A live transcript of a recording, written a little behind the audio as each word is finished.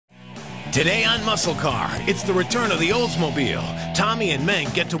Today on MuscleCar, it's the return of the Oldsmobile. Tommy and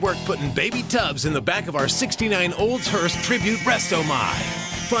Mank get to work putting baby tubs in the back of our '69 Olds Hurst Tribute Restomod.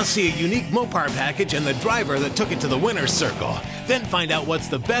 Plus, see a unique Mopar package and the driver that took it to the winner's circle. Then find out what's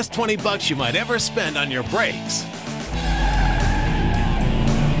the best 20 bucks you might ever spend on your brakes.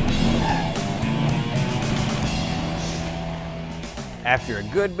 After a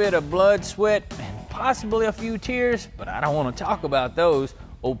good bit of blood, sweat, and possibly a few tears, but I don't want to talk about those,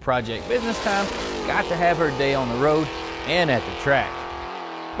 old Project Business Time got to have her day on the road and at the track.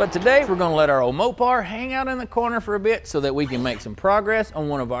 But today we're going to let our old Mopar hang out in the corner for a bit so that we can make some progress on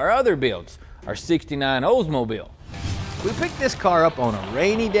one of our other builds, our '69 Oldsmobile. We picked this car up on a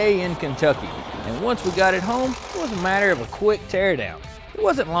rainy day in Kentucky, and once we got it home, it was a matter of a quick teardown. It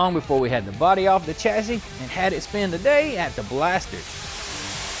wasn't long before we had the body off the chassis and had it spend a day at the blasters.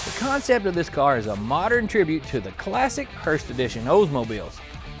 The concept of this car is a modern tribute to the classic Hurst Edition Oldsmobiles.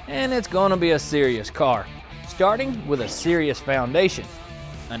 And it's gonna be a serious car, starting with a serious foundation.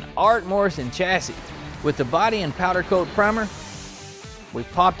 An Art Morrison chassis. With the body and powder coat primer, we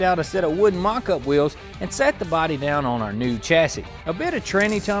popped out a set of wooden mock-up wheels and set the body down on our new chassis. A bit of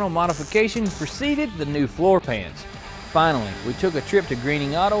tranny tunnel modification preceded the new floor pans. Finally, we took a trip to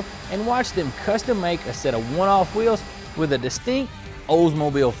Greening Auto and watched them custom make a set of one-off wheels with a distinct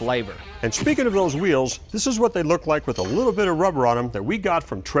Oldsmobile flavor. And speaking of those wheels, this is what they look like with a little bit of rubber on them that we got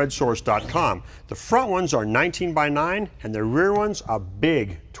from treadsource.com. The front ones are 19x9 and the rear ones a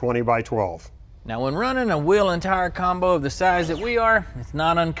big 20x12. Now when running a wheel and tire combo of the size that we are, it's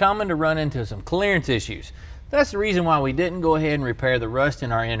not uncommon to run into some clearance issues. That's the reason why we didn't go ahead and repair the rust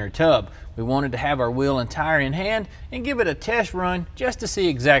in our inner tub. We wanted to have our wheel and tire in hand and give it a test run just to see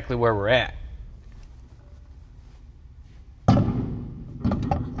exactly where we're at.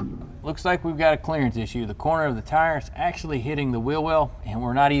 Looks like we've got a clearance issue. The corner of the tire is actually hitting the wheel well, and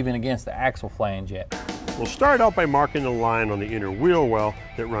we're not even against the axle flange yet. We'll start out by marking the line on the inner wheel well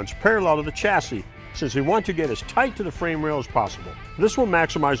that runs parallel to the chassis, since we want to get as tight to the frame rail as possible. This will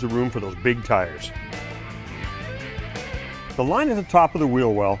maximize the room for those big tires. The line at the top of the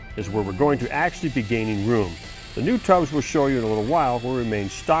wheel well is where we're going to actually be gaining room. The new tubs we'll show you in a little while will remain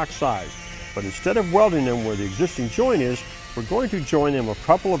stock size, but instead of welding them where the existing joint is, we're going to join them a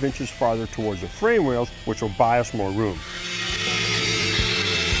couple of inches farther towards the frame rails, which will buy us more room.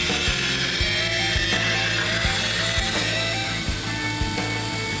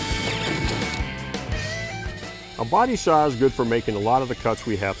 A body saw is good for making a lot of the cuts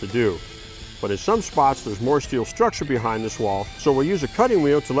we have to do, but in some spots there's more steel structure behind this wall, so we'll use a cutting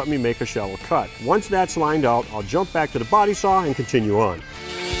wheel to let me make a shallow cut. Once that's lined out, I'll jump back to the body saw and continue on.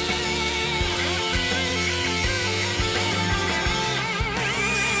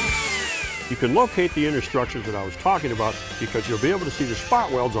 You can locate the inner structures that I was talking about because you'll be able to see the spot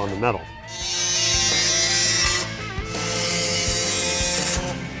welds on the metal.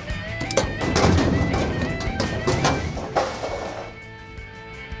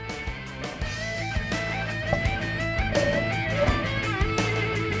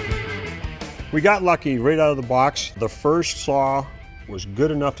 We got lucky right out of the box. The first saw was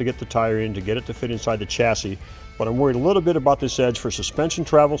good enough to get the tire in, to get it to fit inside the chassis. But I'm worried a little bit about this edge for suspension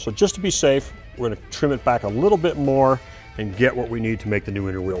travel, so just to be safe, we're going to trim it back a little bit more and get what we need to make the new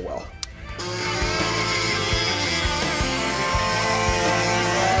inner wheel well.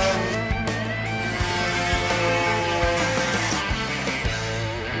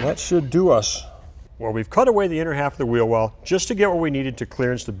 That should do us. Well, we've cut away the inner half of the wheel well just to get what we needed to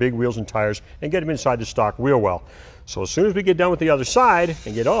clearance the big wheels and tires and get them inside the stock wheel well. So as soon as we get done with the other side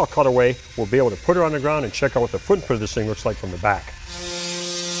and get all cut away, we'll be able to put her on the ground and check out what the footprint of this thing looks like from the back.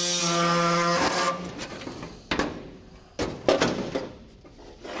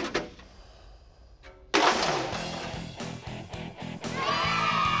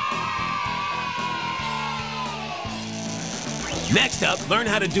 Next up, learn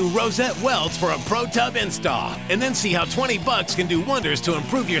how to do rosette welds for a Pro Tub install, and then see how 20 bucks can do wonders to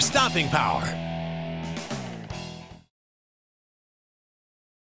improve your stopping power.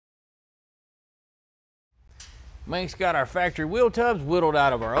 Mank's got our factory wheel tubs whittled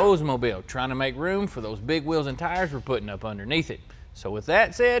out of our Oldsmobile, trying to make room for those big wheels and tires we're putting up underneath it. So with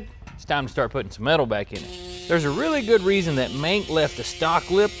that said, it's time to start putting some metal back in it. There's a really good reason that Mank left a stock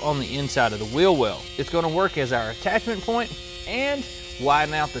lip on the inside of the wheel well. It's going to work as our attachment point and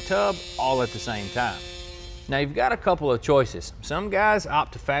widen out the tub all at the same time. Now you've got a couple of choices. Some guys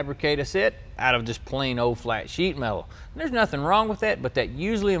opt to fabricate a set out of just plain old flat sheet metal. There's nothing wrong with that, but that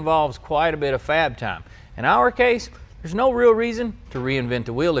usually involves quite a bit of fab time. In our case, there's no real reason to reinvent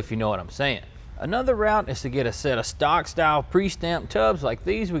the wheel, if you know what I'm saying. Another route is to get a set of stock style pre-stamped tubs like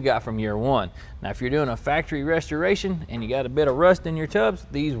these we got from year one. Now if you're doing a factory restoration and you got a bit of rust in your tubs,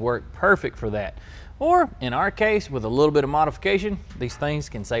 these work perfect for that. Or in our case, with a little bit of modification, these things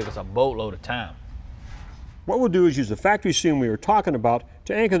can save us a boatload of time. What we'll do is use the factory seam we were talking about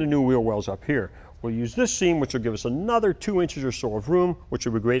to anchor the new wheel wells up here. We'll use this seam, which will give us another 2 inches or so of room, which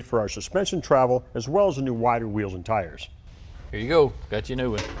will be great for our suspension travel, as well as the new wider wheels and tires. Here you go, got your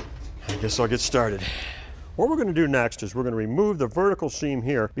new one. I guess I'll get started. What we're going to do next is we're going to remove the vertical seam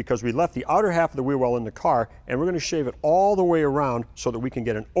here because we left the outer half of the wheel well in the car, and we're going to shave it all the way around so that we can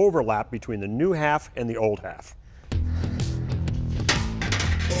get an overlap between the new half and the old half.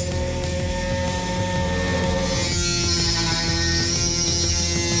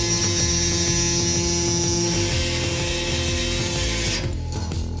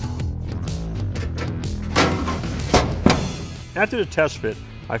 After the test fit,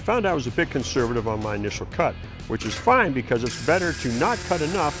 I found I was a bit conservative on my initial cut, which is fine because it's better to not cut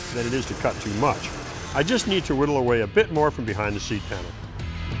enough than it is to cut too much. I just need to whittle away a bit more from behind the seat panel.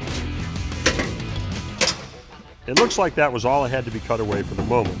 It looks like that was all I had to be cut away for the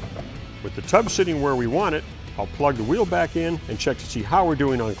moment. With the tub sitting where we want it, I'll plug the wheel back in and check to see how we're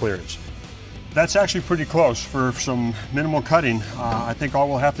doing on clearance. That's actually pretty close for some minimal cutting. I think all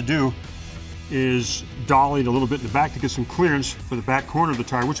we'll have to do is dolly it a little bit in the back to get some clearance for the back corner of the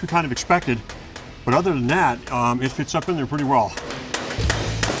tire, which we kind of expected. But other than that, it fits up in there pretty well.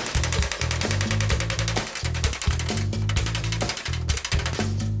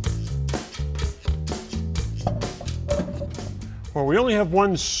 Well, we only have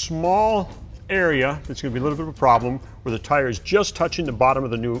one small area that's going to be a little bit of a problem where the tire is just touching the bottom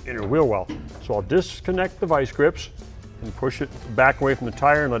of the new inner wheel well. So I'll disconnect the vice grips and push it back away from the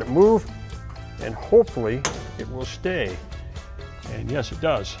tire and let it move. And hopefully it will stay. And yes, it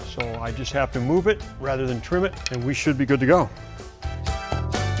does. So I just have to move it rather than trim it, and we should be good to go.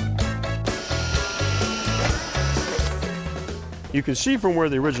 You can see from where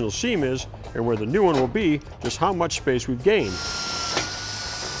the original seam is and where the new one will be just how much space we've gained.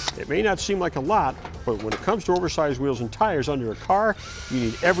 It may not seem like a lot, but when it comes to oversized wheels and tires under a car, you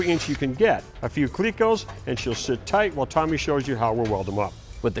need every inch you can get. A few clicos and she'll sit tight while Tommy shows you how we'll weld them up.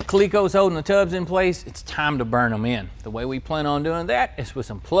 With the clicos holding the tubs in place, it's time to burn them in. The way we plan on doing that is with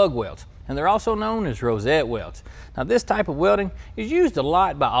some plug welds, and they're also known as rosette welds. Now this type of welding is used a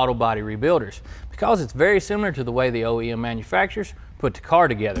lot by auto body rebuilders because it's very similar to the way the OEM manufacturers put the car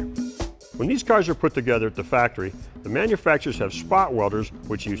together. When these cars are put together at the factory, the manufacturers have spot welders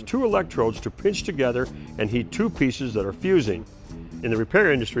which use 2 electrodes to pinch together and heat 2 pieces that are fusing. In the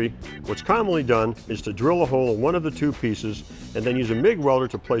repair industry, what's commonly done is to drill a hole in one of the 2 pieces and then use a MIG welder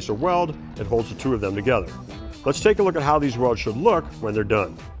to place a weld that holds the 2 of them together. Let's take a look at how these welds should look when they're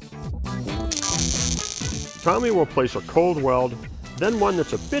done. Tommy will place a cold weld, then one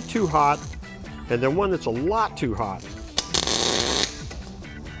that's a bit too hot, and then one that's a lot too hot.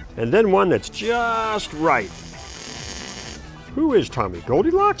 And then one that's just right. Who is Tommy,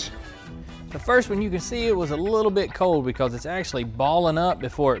 Goldilocks? The first one, you can see it was a little bit cold because it's actually balling up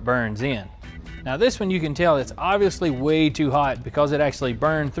before it burns in. Now this one, you can tell it's obviously way too hot because it actually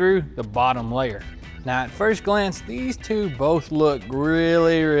burned through the bottom layer. Now at first glance, these two both look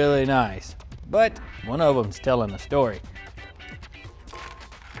really, really nice, but one of them's telling the story.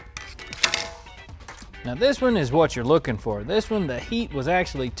 Now this one is what you're looking for. This one, the heat was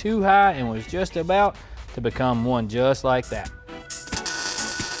actually too high and was just about to become one just like that.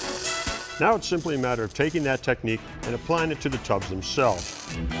 Now it's simply a matter of taking that technique and applying it to the tubs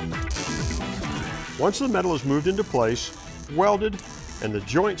themselves. Once the metal is moved into place, welded, and the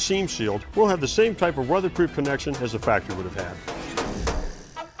joint seam sealed, we'll have the same type of weatherproof connection as the factory would have had.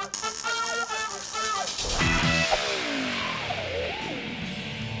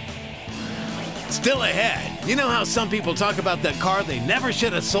 Still ahead, you know how some people talk about that car they never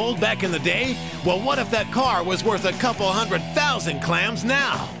should have sold back in the day? Well, what if that car was worth a couple 100,000 clams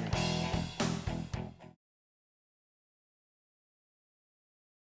now?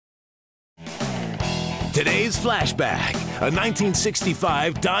 Today's Flashback, a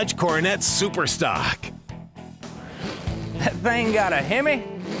 1965 Dodge Coronet Superstock. That thing got a Hemi?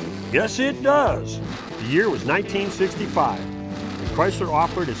 Yes, it does. The year was 1965. And Chrysler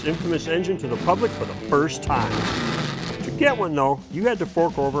offered its infamous engine to the public for the first time. To get one, though, you had to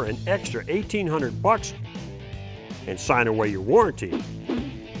fork over an extra $1,800 and sign away your warranty.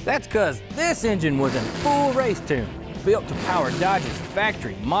 That's because this engine was in full race tune, built to power Dodge's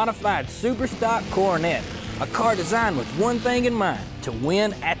factory modified Superstock Coronet, a car designed with one thing in mind: to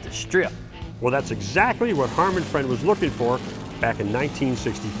win at the strip. Well, that's exactly what Harman Friend was looking for back in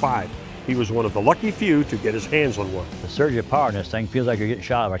 1965. he was one of the lucky few to get his hands on one. The surge of power in this thing feels like you're getting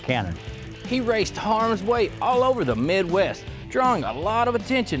shot out of a cannon. He raced harm's way all over the Midwest, drawing a lot of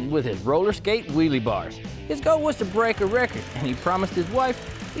attention with his roller skate wheelie bars. His goal was to break a record, and he promised his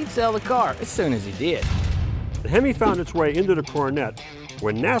wife he'd sell the car as soon as he did. The Hemi found its way into the Coronet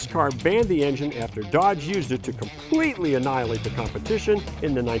when NASCAR banned the engine after Dodge used it to completely annihilate the competition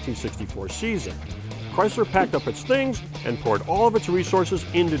in the 1964 season. Chrysler packed up its things and poured all of its resources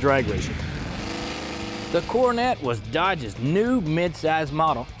into drag racing. The Coronet was Dodge's new mid-size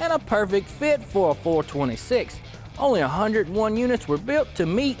model and a perfect fit for a 426. Only 101 units were built to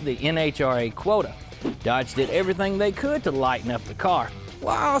meet the NHRA quota. Dodge did everything they could to lighten up the car,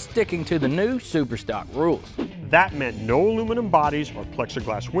 while sticking to the new Superstock rules. That meant no aluminum bodies or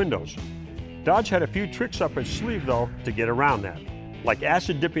plexiglass windows. Dodge had a few tricks up its sleeve though to get around that, like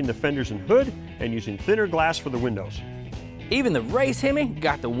acid dipping the fenders and hood and using thinner glass for the windows. Even the race Hemi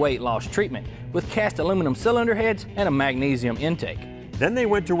got the weight loss treatment with cast aluminum cylinder heads and a magnesium intake. Then they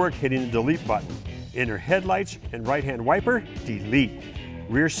went to work hitting the delete button. Inner headlights and right-hand wiper, delete.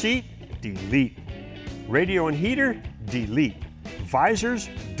 Rear seat, delete. Radio and heater, delete. Visors,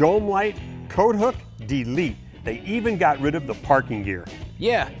 dome light, coat hook, delete. They even got rid of the parking gear.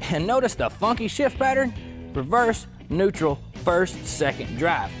 Yeah, and notice the funky shift pattern? Reverse, neutral, first, second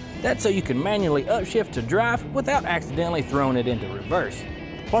drive. That's so you can manually upshift to drive without accidentally throwing it into reverse.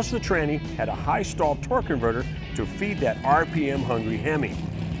 Plus the tranny had a high stall torque converter to feed that RPM-hungry Hemi.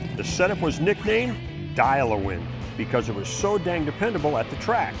 The setup was nicknamed Dial-A-Win because it was so dang dependable at the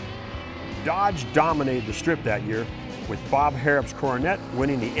track. Dodge dominated the strip that year, with Bob Harrop's Coronet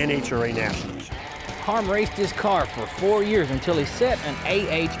winning the NHRA Nationals. Harm raced his car for 4 years until he set an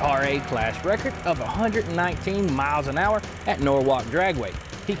AHRA class record of 119 miles an hour at Norwalk Dragway.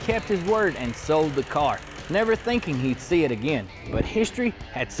 He kept his word and sold the car, never thinking he'd see it again. But history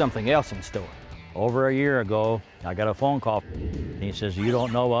had something else in store. Over a year ago, I got a phone call. And he says, "You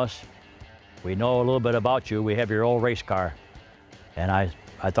don't know us. We know a little bit about you. We have your old race car." And I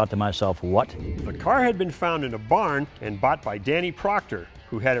thought to myself, what? The car had been found in a barn and bought by Danny Proctor,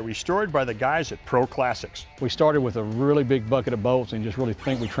 who had it restored by the guys at Pro Classics. We started with a really big bucket of bolts and just really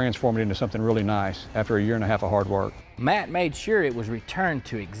think we transformed it into something really nice after a year and a half of hard work. Matt made sure it was returned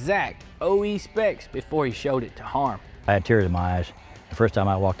to exact OE specs before he showed it to Harm. I had tears in my eyes. The first time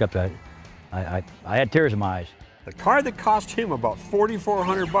I walked up to it, I had tears in my eyes. The car that cost him about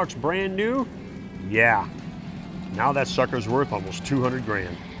 $4,400 brand new? Yeah. Now that sucker's worth almost 200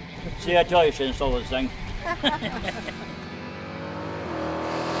 grand. See, I tell you, shouldn't have sold this thing.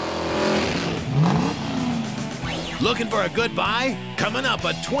 Looking for a good buy? Coming up,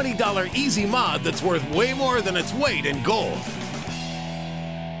 a $20 easy mod that's worth way more than its weight in gold.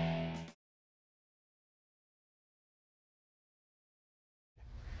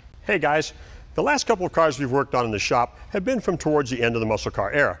 Hey guys, the last couple of cars we've worked on in the shop have been from towards the end of the muscle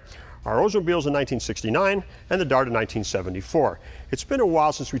car era. Our Oldsmobiles in 1969 and the Dart in 1974. It's been a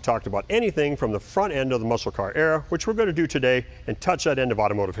while since we talked about anything from the front end of the muscle car era, which we're going to do today and touch that end of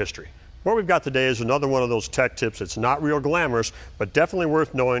automotive history. What we've got today is another one of those tech tips that's not real glamorous, but definitely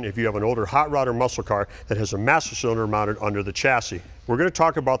worth knowing if you have an older hot rod or muscle car that has a master cylinder mounted under the chassis. We're going to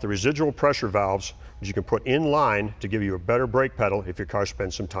talk about the residual pressure valves, which you can put in line to give you a better brake pedal if your car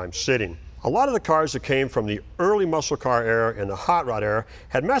spends some time sitting. A lot of the cars that came from the early muscle car era and the hot rod era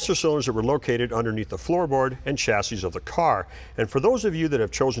had master cylinders that were located underneath the floorboard and chassis of the car. And for those of you that have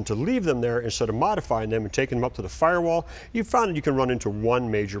chosen to leave them there instead of modifying them and taking them up to the firewall, you've found that you can run into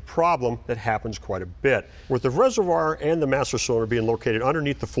one major problem that happens quite a bit. With the reservoir and the master cylinder being located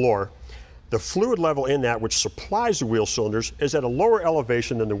underneath the floor, the fluid level in that which supplies the wheel cylinders is at a lower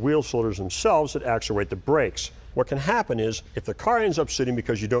elevation than the wheel cylinders themselves that actuate the brakes. What can happen is, if the car ends up sitting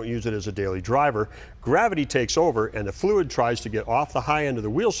because you don't use it as a daily driver, gravity takes over and the fluid tries to get off the high end of the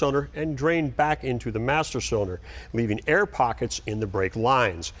wheel cylinder and drain back into the master cylinder, leaving air pockets in the brake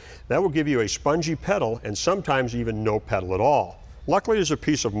lines. That will give you a spongy pedal and sometimes even no pedal at all. Luckily, there's a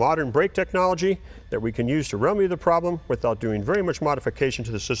piece of modern brake technology that we can use to remedy the problem without doing very much modification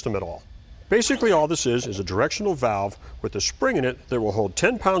to the system at all. Basically, all this is a directional valve with a spring in it that will hold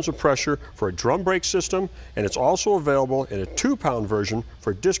 10 pounds of pressure for a drum brake system, and it's also available in a 2-pound version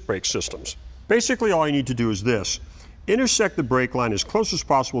for disc brake systems. Basically, all you need to do is this. Intersect the brake line as close as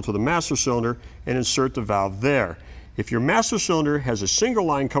possible to the master cylinder and insert the valve there. If your master cylinder has a single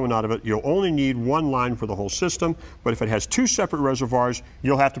line coming out of it, you'll only need one line for the whole system, but if it has 2 separate reservoirs,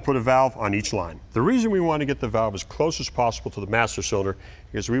 you'll have to put a valve on each line. The reason we want to get the valve as close as possible to the master cylinder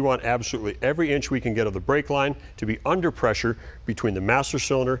is we want absolutely every inch we can get of the brake line to be under pressure between the master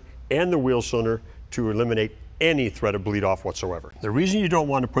cylinder and the wheel cylinder to eliminate any threat of bleed off whatsoever. The reason you don't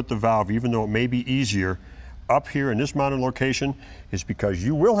want to put the valve, even though it may be easier, up here in this mounted location is because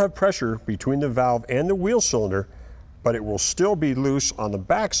you will have pressure between the valve and the wheel cylinder, but it will still be loose on the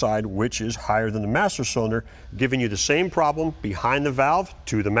backside, which is higher than the master cylinder, giving you the same problem behind the valve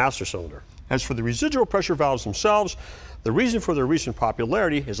to the master cylinder. As for the residual pressure valves themselves, the reason for their recent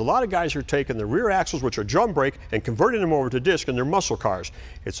popularity is a lot of guys are taking the rear axles, which are drum brake, and converting them over to disc in their muscle cars.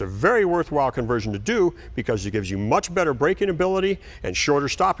 It's a very worthwhile conversion to do because it gives you much better braking ability and shorter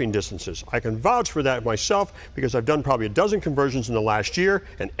stopping distances. I can vouch for that myself because I've done probably a dozen conversions in the last year,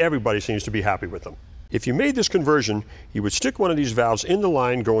 and everybody seems to be happy with them. If you made this conversion, you would stick one of these valves in the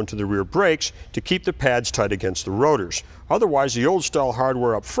line going to the rear brakes to keep the pads tight against the rotors. Otherwise, the old style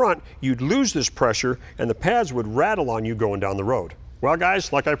hardware up front, you'd lose this pressure and the pads would rattle on you going down the road. Well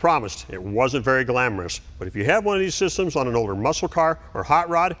guys, like I promised, it wasn't very glamorous, but if you have one of these systems on an older muscle car or hot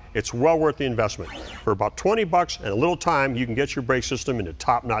rod, it's well worth the investment. For about 20 bucks and a little time, you can get your brake system into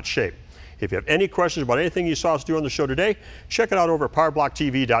top-notch shape. If you have any questions about anything you saw us do on the show today, check it out over at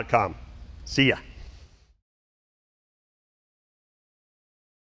PowerblockTV.com. See ya.